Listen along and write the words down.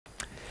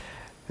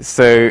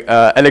So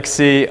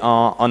LXC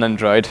on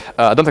Android.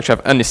 I don't actually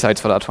have any slides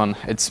for that one.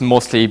 It's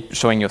mostly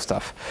showing you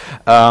stuff.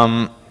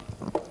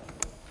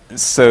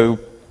 So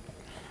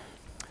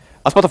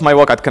as part of my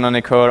work at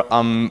Canonical,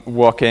 I'm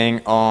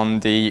working on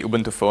the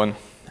Ubuntu phone.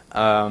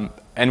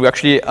 And we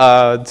actually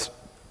had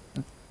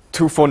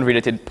two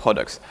phone-related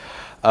products.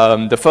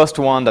 The first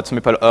one that some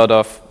people heard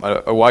of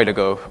a while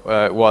ago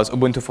was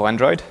Ubuntu for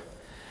Android.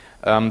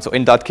 So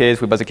in that case,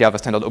 we basically have a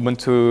standard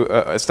Ubuntu,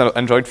 a standard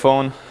Android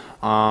phone,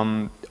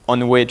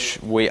 on which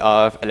we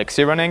have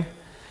LXC running,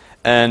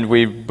 and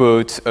we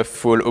boot a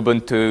full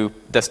Ubuntu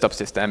desktop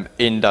system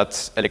in that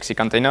LXC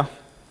container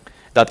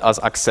that has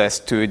access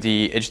to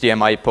the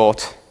HDMI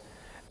port,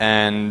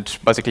 and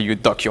basically you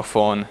dock your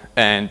phone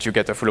and you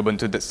get a full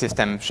Ubuntu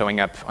system showing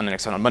up on an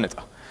external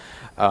monitor.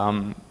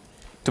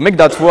 To make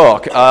that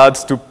work, I had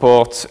to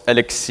port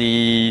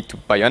LXC to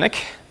Bionic,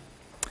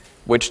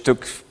 which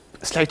took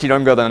slightly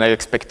longer than I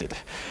expected.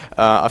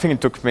 I think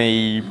it took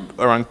me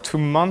around 2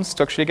 months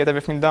to actually get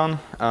everything done,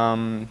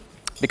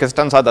 because it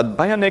turns out that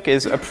Bionic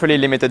is a pretty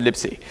limited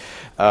libc. It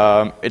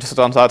also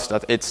turns out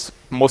that it's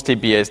mostly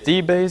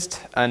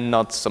BSD-based and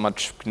not so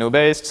much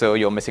GNU-based, so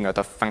you're missing a lot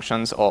of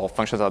functions, or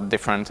functions are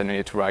different, and you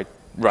need to write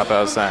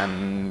wrappers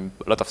and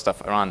a lot of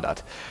stuff around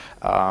that.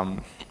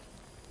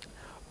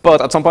 But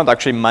at some point, I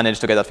actually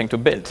managed to get that thing to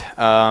build,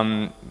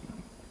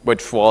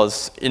 which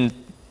was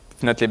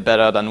infinitely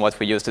better than what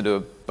we used to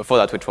do before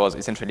that, which was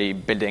essentially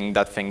building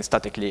that thing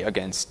statically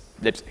against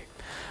libc.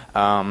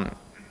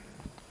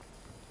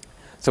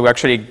 So we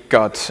actually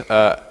got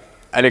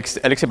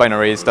LXC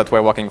binaries that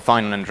were working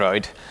fine on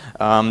Android.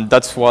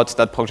 That's what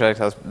that project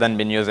has then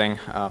been using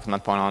from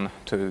that point on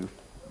to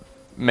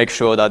make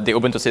sure that the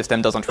Ubuntu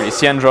system doesn't really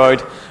see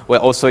Android. We're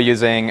also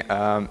using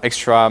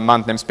extra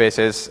mount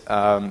namespaces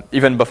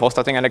even before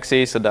starting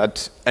LXC, so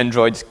that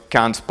Android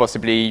can't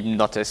possibly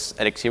notice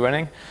LXC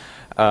running.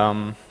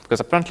 Because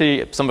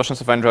apparently some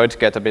versions of Android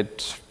get a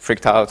bit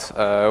freaked out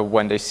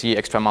when they see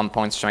extra mount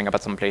points showing up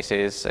at some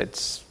places.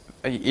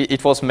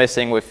 It was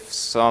messing with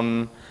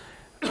some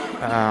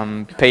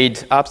paid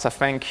apps, I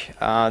think,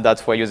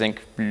 that were using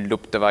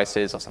loop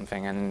devices or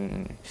something,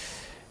 and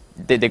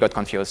they got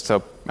confused.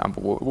 So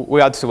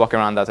we had to work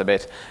around that a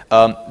bit.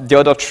 The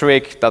other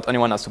trick that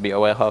anyone has to be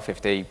aware of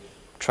if they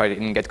try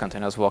and get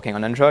containers working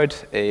on Android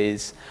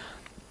is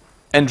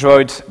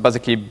Android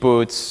basically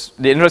boots,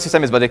 the Android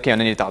system is basically an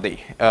initRD.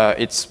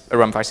 It's a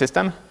RAM file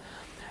system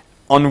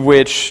on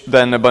which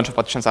then a bunch of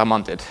partitions are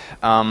mounted.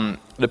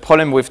 The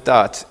problem with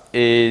that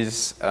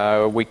is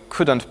we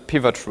couldn't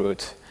pivot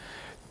route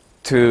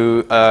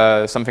to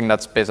something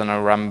that's based on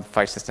a RAM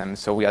file system.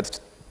 So we had to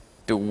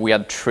do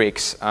weird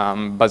tricks,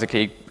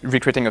 basically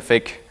recreating a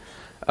fake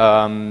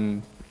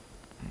file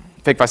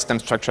system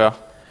structure,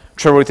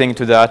 rerouting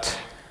to that,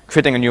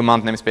 creating a new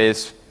mount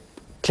namespace,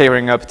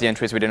 clearing up the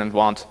entries we didn't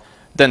want,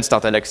 then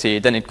start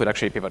LXC, then it could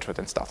actually pivot route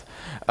and start.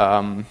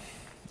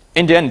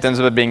 In the end, it ends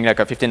up being like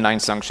a 15-line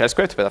long shell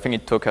script, but I think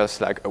it took us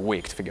like a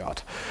week to figure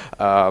out.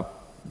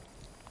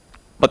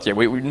 But yeah,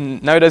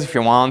 nowadays, if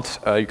you want,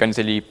 you can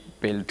easily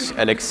build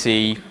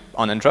LXC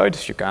on Android.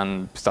 You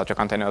can start your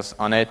containers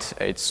on it.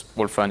 It's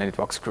all fun and it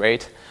works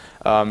great.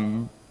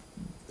 I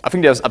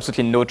think there's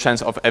absolutely no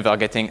chance of ever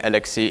getting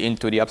LXC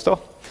into the App Store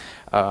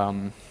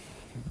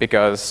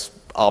because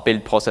our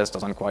build process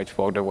doesn't quite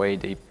work the way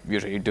they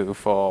usually do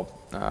for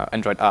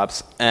Android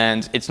apps.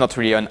 And it's not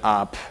really an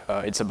app.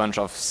 It's a bunch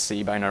of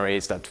C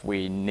binaries that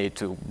we need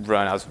to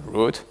run as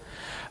root.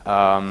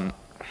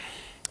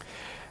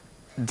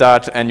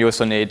 That, and you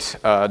also need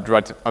the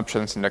right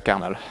options in the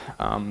kernel.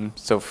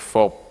 So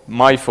for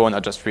my phone, I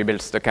just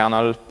rebuilt the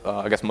kernel.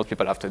 I guess most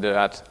people have to do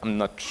that. I'm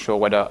not sure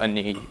whether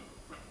any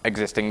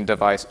existing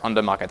device on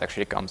the market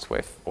actually comes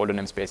with all the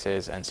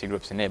namespaces and C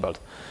groups enabled.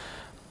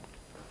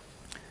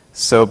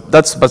 So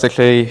that's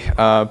basically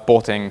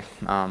porting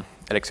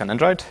LXC on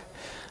Android.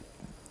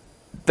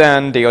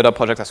 Then the other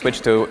project I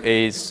switched to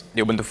is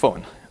the Ubuntu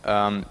phone.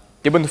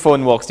 The Ubuntu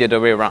phone works the other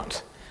way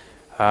around.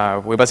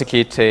 We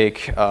basically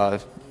take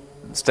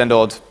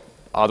standard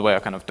hardware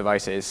kind of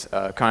devices,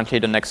 currently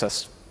the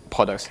Nexus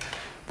products.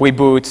 We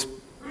boot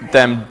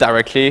them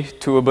directly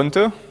to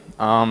Ubuntu,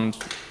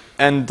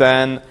 and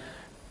then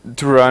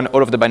to run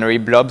all of the binary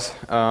blobs,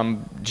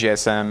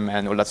 GSM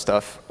and all that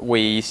stuff,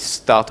 we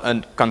start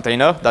a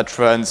container that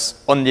runs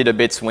only the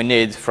bits we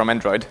need from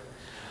Android.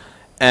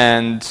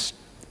 And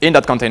in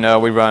that container,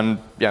 we run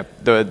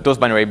those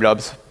binary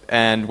blobs,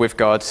 and we've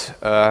got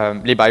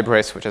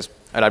libbybris, which is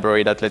a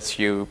library that lets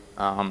you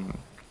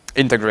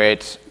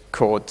integrate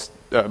code,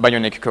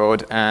 Bionic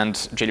code and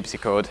glibc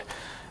code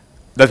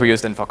that we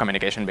use then for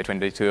communication between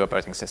the two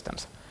operating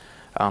systems.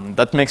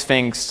 That makes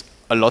things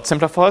a lot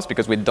simpler for us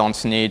because we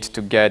don't need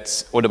to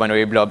get all the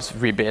binary blobs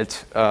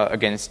rebuilt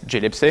against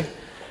glibc,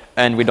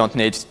 and we don't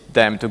need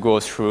them to go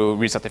through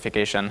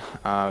recertification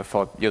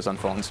for use on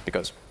phones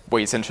because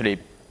we essentially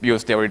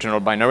use the original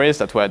binaries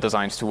that were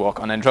designed to work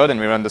on Android, and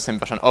we run the same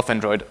version of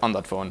Android on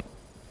that phone.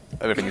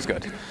 Everything is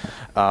good.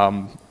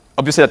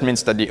 Obviously, that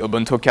means that the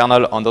Ubuntu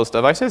kernel on those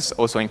devices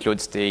also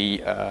includes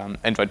the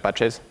Android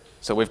patches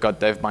So we've got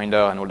dev binder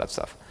and all that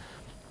stuff.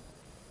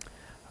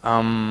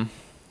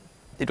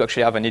 Did you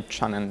actually have any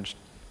challenge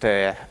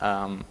there?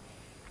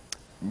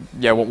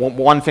 Yeah,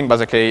 one thing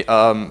basically,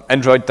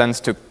 Android tends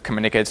to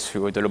communicate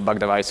through the loopback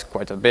device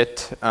quite a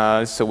bit,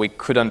 so we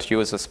couldn't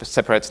use a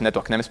separate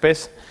network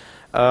namespace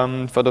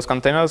for those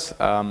containers.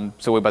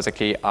 So we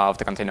basically have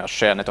the container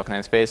share network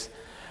namespace.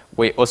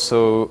 We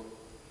also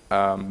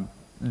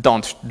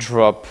don't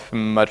drop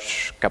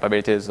much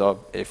capabilities, or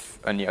if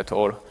any at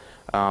all,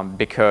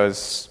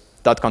 because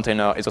that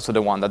container is also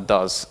the one that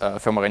does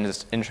firmware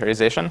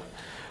initialization.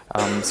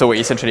 So we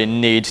essentially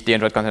need the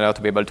Android container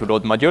to be able to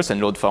load modules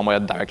and load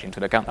firmware directly into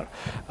the kernel.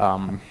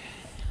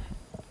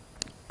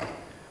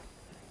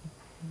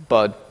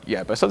 But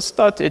yeah, besides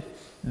that, it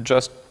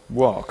just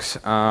works.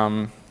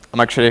 I'm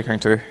actually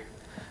going to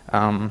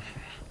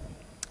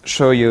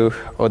show you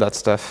how that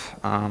stuff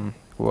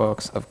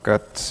works. I've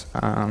got,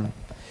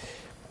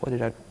 what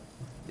did I,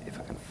 if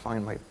I can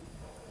find my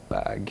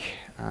bag.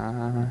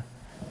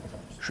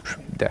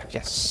 There,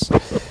 yes.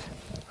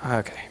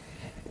 Okay.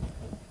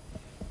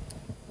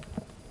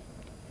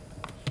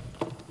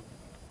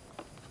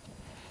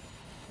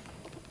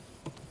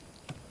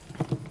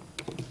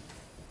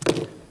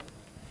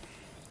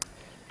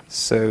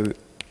 So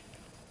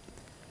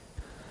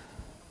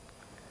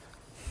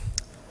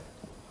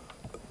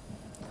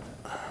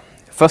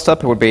first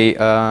up would be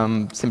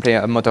simply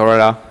a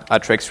Motorola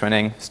Atrix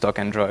running stock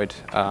Android,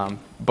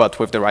 but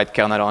with the right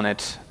kernel on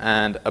it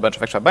and a bunch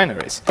of extra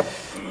binaries.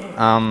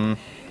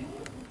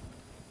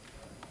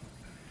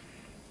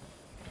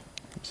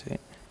 Let's see.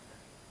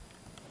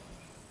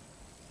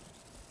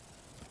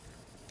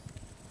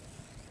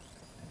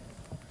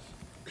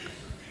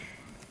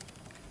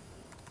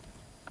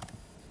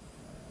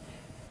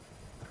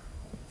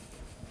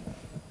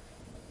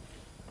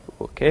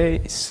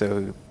 Okay,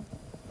 so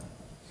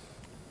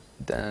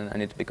then I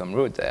need to become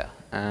root there,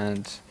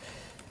 and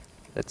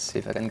let's see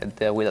if I can get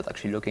there without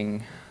actually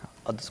looking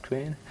at the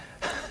screen.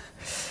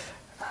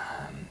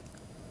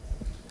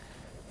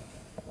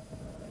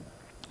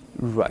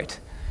 Right.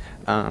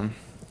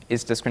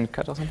 Is the screen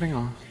cut or something,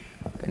 or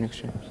can you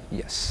actually?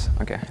 Yes.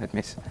 Okay. Let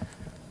me.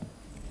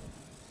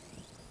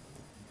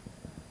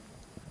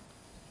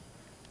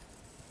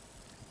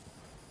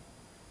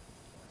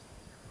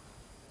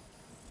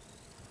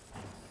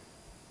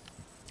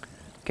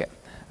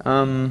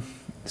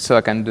 So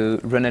I can do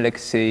run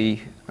LXC.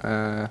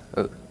 Oh,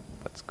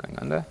 what's going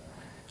on there?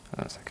 Hold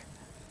on a sec.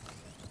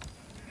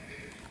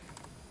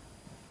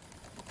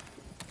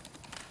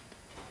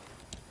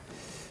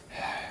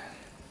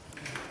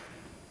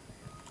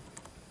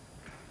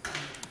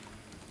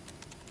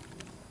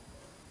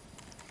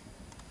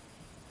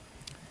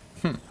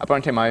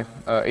 Apparently my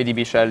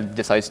ADB shell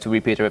decides to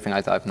repeat everything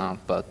I type now,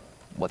 but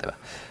whatever.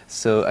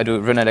 So I do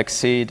run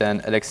LXC, then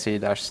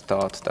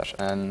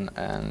LXC-start-n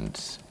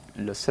and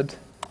lucid.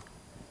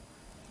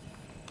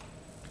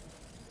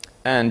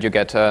 And you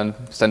get a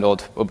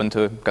standard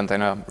Ubuntu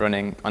container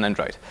running on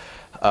Android.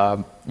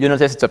 You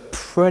notice it's a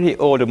pretty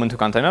old Ubuntu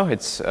container.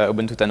 It's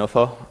Ubuntu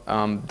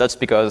 10.04. That's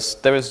because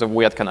there is a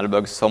weird kernel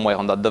bug somewhere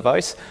on that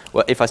device,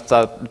 where if I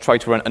try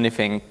to run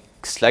anything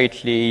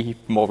slightly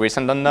more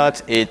recent than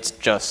that, it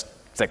just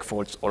like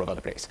faults all over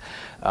the place.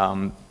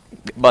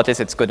 But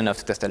it's good enough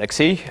to test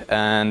LXC,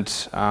 and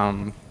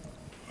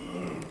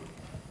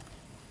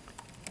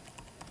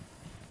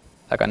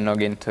I can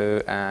log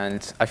into,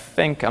 and I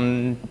think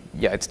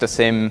yeah, it's the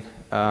same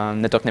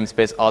network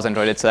namespace as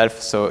Android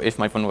itself. So if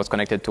my phone was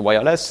connected to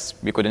wireless,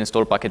 we could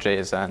install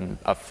packages and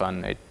have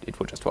fun. It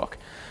would just work.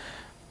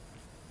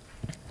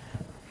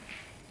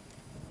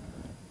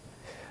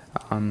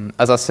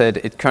 As I said,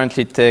 it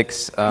currently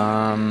takes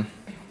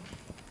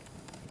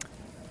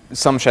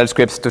some shell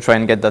scripts to try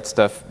and get that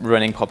stuff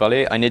running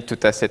properly. I need to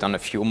test it on a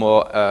few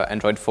more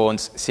Android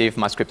phones, see if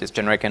my script is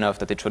generic enough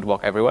that it should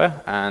work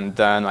everywhere. And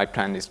then my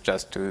plan is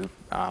just to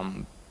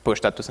push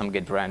that to some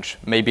Git branch,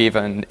 maybe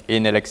even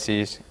in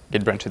LXC's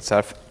Git branch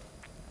itself,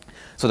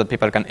 so that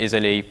people can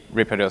easily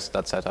reproduce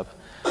that setup.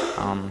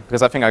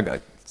 Because I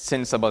think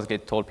since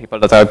Git told people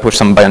that I would push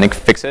some Bionic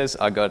fixes,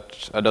 I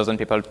got a dozen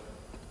people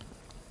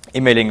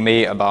emailing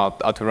me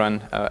about how to run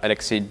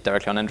LXC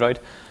directly on Android.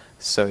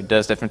 So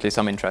there's definitely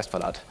some interest for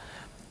that.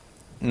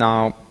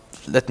 Now,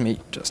 let me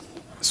just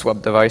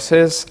swap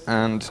devices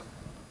and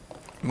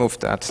move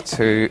that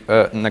to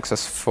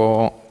Nexus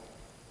 4.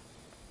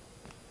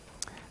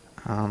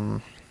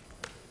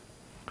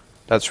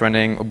 That's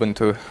running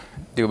Ubuntu,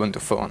 the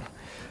Ubuntu phone.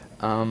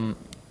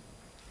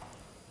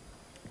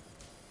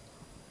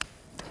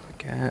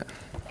 Okay.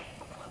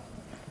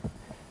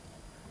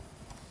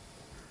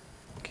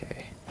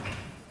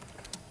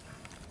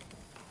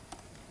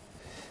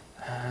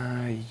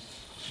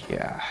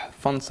 Yeah,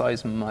 font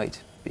size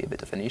might be a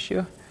bit of an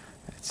issue.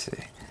 Let's see.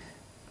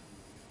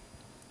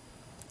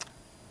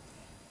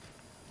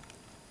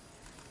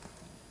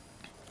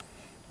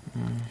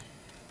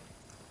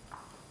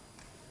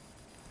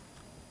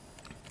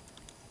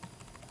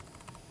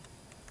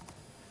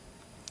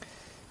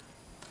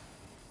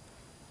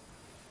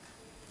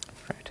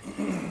 Right.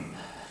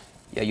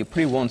 yeah, you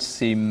probably won't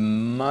see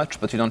much,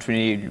 but you don't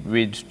really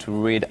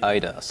read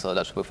either, so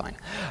that should be fine.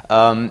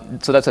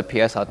 So that's a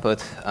PS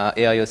output.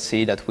 Here you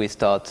see that we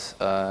start,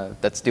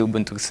 that's the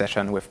Ubuntu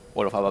session with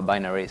all of our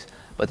binaries.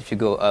 But if you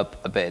go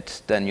up a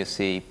bit, then you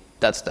see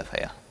that stuff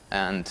here.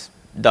 And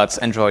that's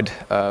Android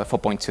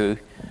 4.2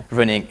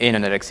 running in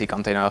an LXC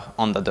container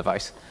on that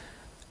device.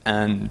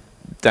 And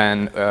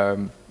then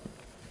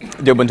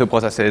the Ubuntu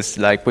processes,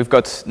 like we've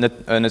got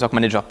a network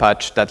manager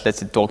patch that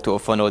lets it talk to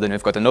Ophono, then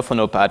we've got an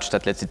Ophono patch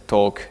that lets it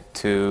talk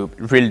to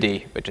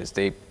RealD, which is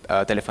the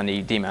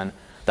telephony daemon,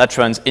 that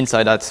runs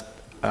inside that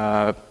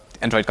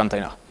Android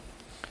container.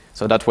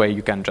 So that way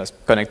you can just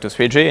connect to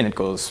 3G and it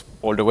goes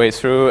all the way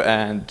through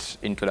and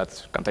into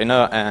that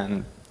container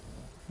and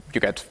you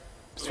get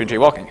 3G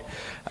working.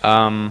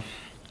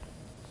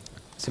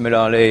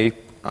 Similarly,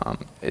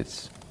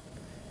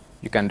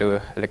 you can do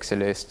a LXC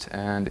list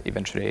and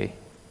eventually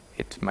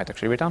it might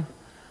actually return.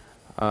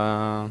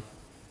 Yeah.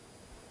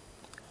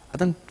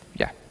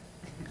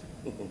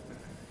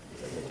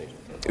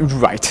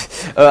 Right.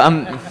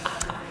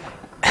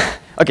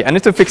 Okay, I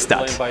need to fix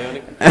that.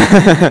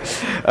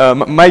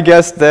 My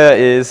guess there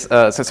is,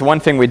 so one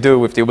thing we do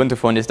with the Ubuntu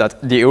phone is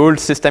that the old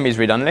system is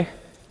read-only.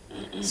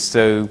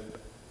 So,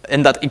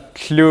 and that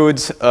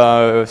includes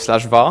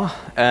 /var,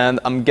 and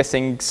I'm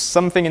guessing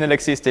something in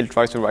LXC still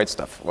tries to write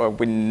stuff. Well,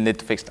 we need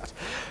to fix that.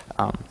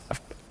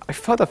 I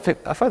thought I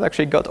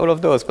actually got all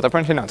of those, but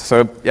apparently not.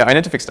 So yeah, I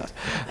need to fix that.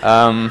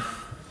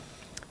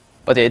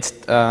 But it's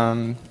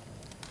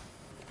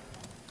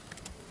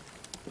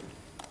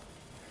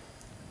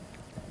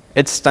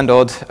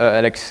standard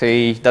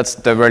LXC. That's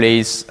the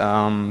release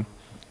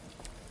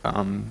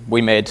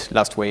we made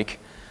last week.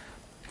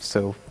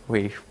 So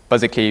we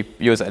basically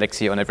use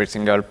LXC on every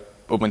single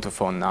Ubuntu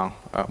phone now,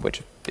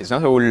 which is not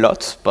a whole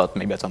lot, but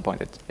maybe at some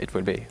point it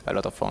will be a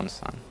lot of phones.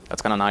 And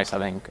that's kind of nice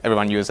having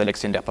everyone use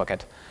LXC in their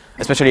pocket,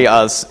 especially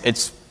as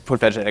it's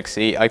full-fledged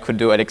LXC. I could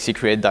do LXC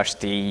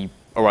create-t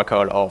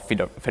Oracle or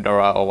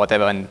Fedora or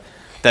whatever, and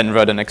then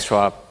run an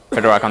extra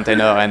Fedora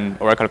container and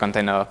Oracle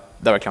container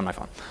directly on my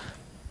phone.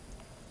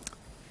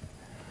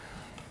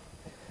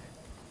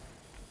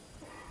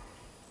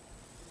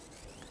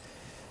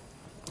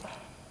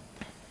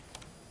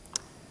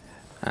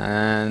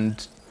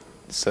 And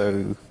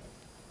so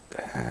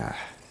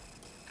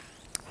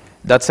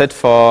that's it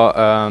for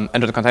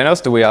Android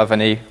containers. Do we have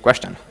any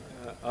question?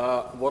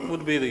 What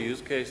would be the use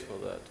case for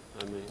that?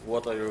 I mean,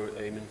 what are you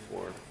aiming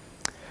for?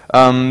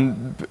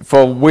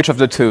 For which of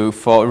the two?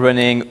 For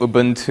running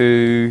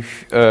Ubuntu,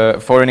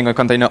 for running a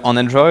container on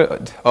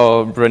Android,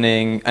 or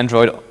running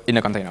Android in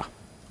a container?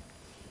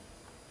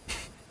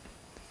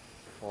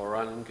 For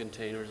running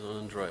containers on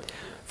Android.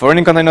 For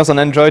running containers on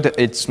Android,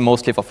 it's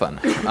mostly for fun.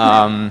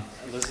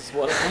 This is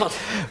what I want.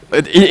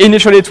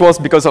 Initially, it was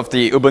because of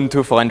the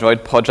Ubuntu for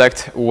Android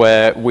project,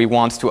 where we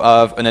want to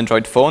have an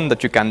Android phone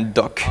that you can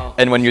dock. Oh.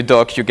 And when you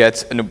dock, you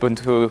get an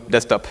Ubuntu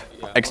desktop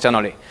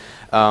externally.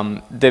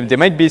 There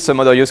might be some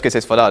other use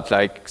cases for that,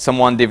 like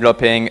someone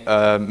developing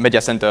a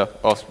media center,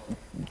 or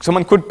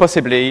someone could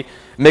possibly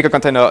make a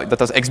container that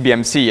has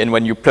XBMC, and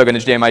when you plug an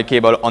HDMI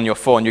cable on your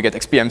phone, you get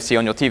XBMC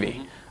on your TV.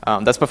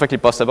 Mm-hmm. That's perfectly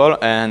possible,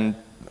 and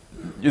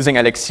using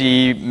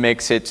LXC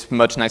makes it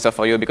much nicer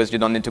for you because you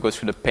don't need to go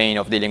through the pain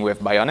of dealing with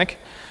Bionic.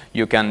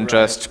 You can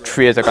just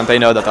create a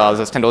container that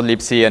has a standard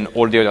libc and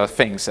all the other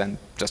things and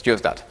just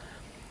use that.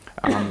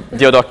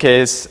 The other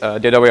case,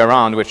 the other way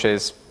around, which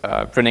is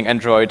running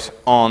Android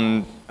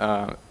on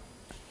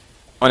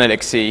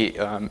LXC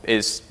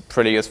is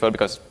pretty useful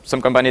because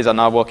some companies are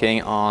now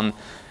working on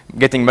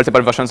getting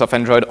multiple versions of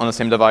Android on the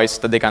same device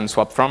that they can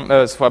swap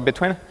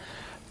between.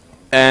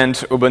 And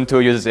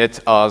Ubuntu uses it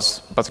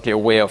as basically a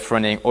way of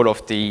running all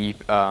of the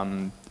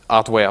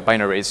hardware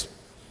binaries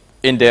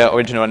in their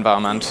original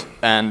environment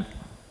and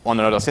on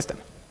another system.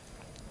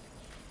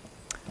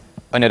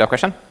 Any other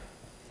question?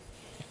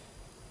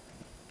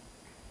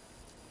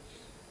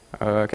 Okay.